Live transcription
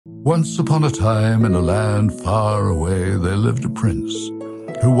Once upon a time, in a land far away, there lived a prince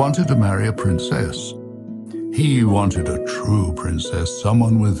who wanted to marry a princess. He wanted a true princess,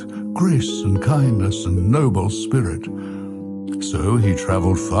 someone with grace and kindness and noble spirit. So he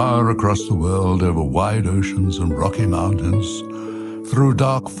traveled far across the world, over wide oceans and rocky mountains, through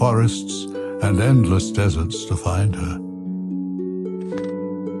dark forests and endless deserts to find her.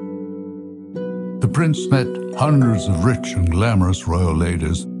 The prince met hundreds of rich and glamorous royal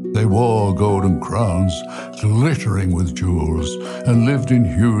ladies. They wore golden crowns, glittering with jewels, and lived in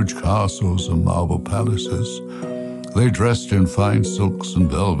huge castles and marble palaces. They dressed in fine silks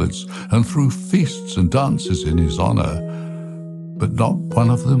and velvets and threw feasts and dances in his honor. But not one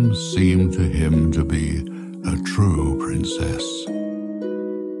of them seemed to him to be a true princess.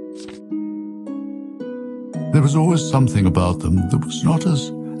 There was always something about them that was not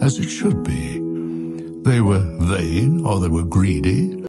as it should be. They were vain, or they were greedy,